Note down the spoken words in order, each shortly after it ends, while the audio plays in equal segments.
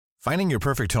Finding your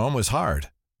perfect home was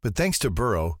hard, but thanks to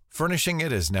Burrow, furnishing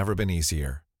it has never been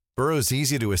easier. Burrow's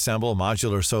easy-to-assemble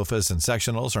modular sofas and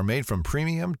sectionals are made from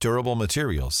premium, durable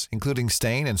materials, including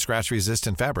stain and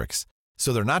scratch-resistant fabrics.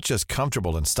 So they're not just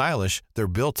comfortable and stylish, they're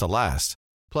built to last.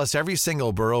 Plus, every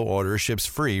single Burrow order ships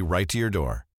free right to your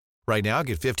door. Right now,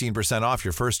 get 15% off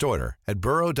your first order at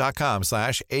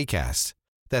burrow.com/ACAST.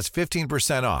 That's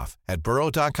 15% off at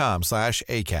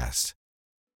burrow.com/ACAST.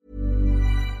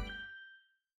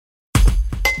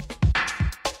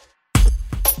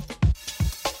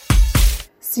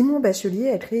 Simon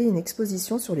Bachelier a créé une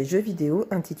exposition sur les jeux vidéo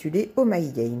intitulée Oh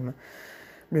My Game.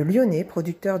 Le Lyonnais,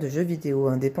 producteur de jeux vidéo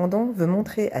indépendants, veut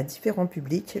montrer à différents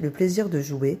publics le plaisir de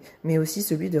jouer, mais aussi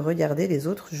celui de regarder les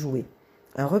autres jouer.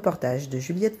 Un reportage de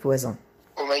Juliette Voisin.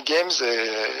 Oh My Games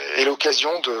est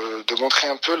l'occasion de montrer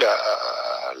un peu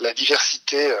la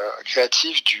diversité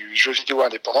créative du jeu vidéo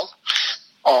indépendant,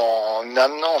 en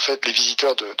amenant en fait les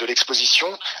visiteurs de l'exposition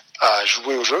à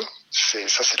jouer au jeu,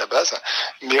 c'est la base,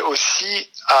 mais aussi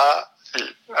à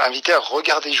inviter à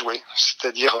regarder jouer,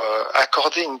 c'est-à-dire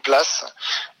accorder une place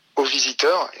aux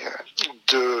visiteurs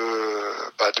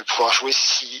de pouvoir jouer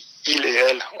si ils et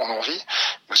elles en ont envie,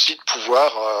 mais aussi de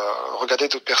pouvoir regarder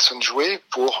d'autres personnes jouer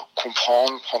pour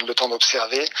comprendre, prendre le temps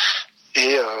d'observer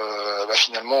et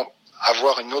finalement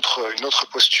avoir une autre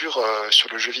posture sur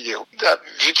le jeu vidéo.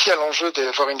 Vu qu'il y a l'enjeu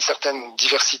d'avoir une certaine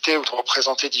diversité ou de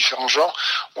représenter différents genres,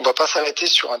 on va pas s'arrêter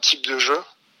sur un type de jeu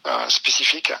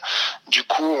spécifique. Du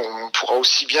coup, on pourra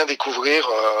aussi bien découvrir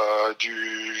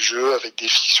du jeu avec des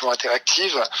fictions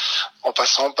interactives, en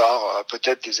passant par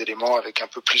peut-être des éléments avec un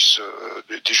peu plus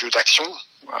des jeux d'action.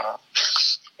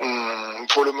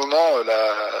 Pour le moment,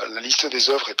 la liste des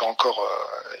œuvres est pas encore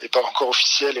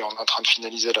officielle et on est en train de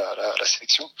finaliser la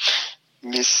sélection.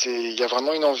 Mais il y a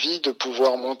vraiment une envie de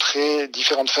pouvoir montrer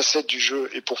différentes facettes du jeu,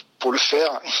 et pour le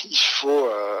faire, il faut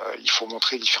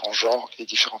montrer différents genres et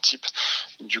différents types.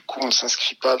 Du coup, on ne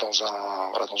s'inscrit pas dans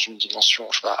une dimension,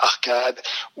 arcade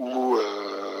ou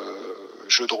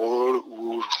jeu de rôle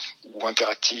ou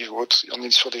interactive ou autre. On est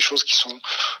sur des choses qui sont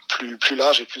plus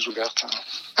larges et plus ouvertes.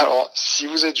 Alors, si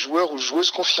vous êtes joueur ou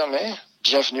joueuse confirmée,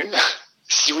 bienvenue.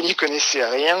 Si vous n'y connaissez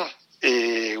rien,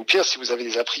 et au pire, si vous avez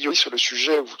des a priori sur le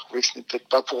sujet ou vous trouvez que ce n'est peut-être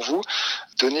pas pour vous,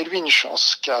 donnez-lui une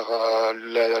chance, car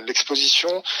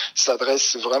l'exposition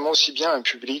s'adresse vraiment aussi bien à un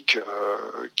public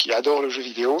qui adore le jeu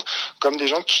vidéo, comme des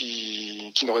gens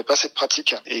qui n'auraient pas cette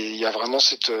pratique. Et il y a vraiment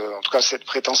cette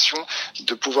prétention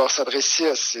de pouvoir s'adresser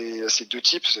à ces deux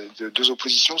types, deux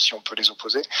oppositions, si on peut les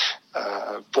opposer,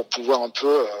 pour pouvoir un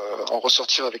peu en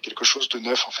ressortir avec quelque chose de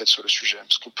neuf en fait sur le sujet.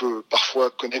 Parce qu'on peut parfois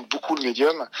connaître beaucoup le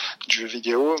médium du jeu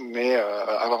vidéo, mais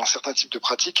avoir un certain type de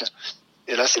pratique.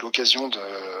 Et là, c'est l'occasion de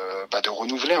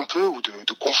renouveler un peu ou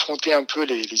de confronter un peu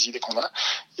les idées qu'on a.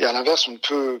 Et à l'inverse, on ne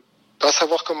peut pas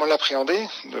savoir comment l'appréhender,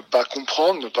 ne pas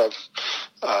comprendre,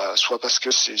 soit parce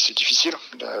que c'est difficile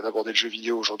d'aborder le jeu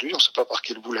vidéo aujourd'hui, on ne sait pas par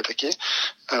quel bout l'attaquer,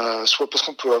 soit parce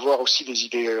qu'on peut avoir aussi des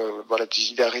idées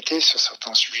arrêtées sur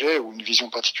certains sujets ou une vision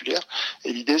particulière.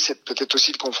 Et l'idée, c'est peut-être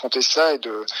aussi de confronter ça et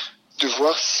de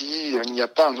voir s'il n'y a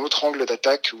pas un autre angle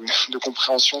d'attaque ou de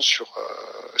compréhension sur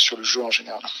le jeu en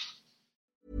général.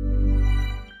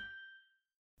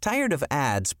 Tired of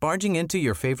ads barging into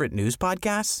your favorite news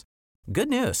podcasts? Good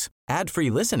news.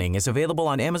 Ad-free listening is available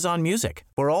on Amazon Music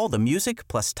for all the music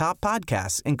plus top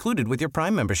podcasts included with your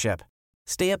Prime membership.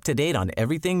 Stay up to date on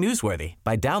everything newsworthy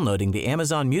by downloading the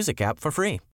Amazon Music app for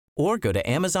free or go to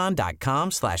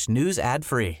amazon.com/news ad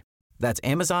free. That's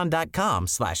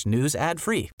amazon.com/news ad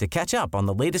free to catch up on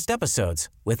the latest episodes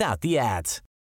without the ads.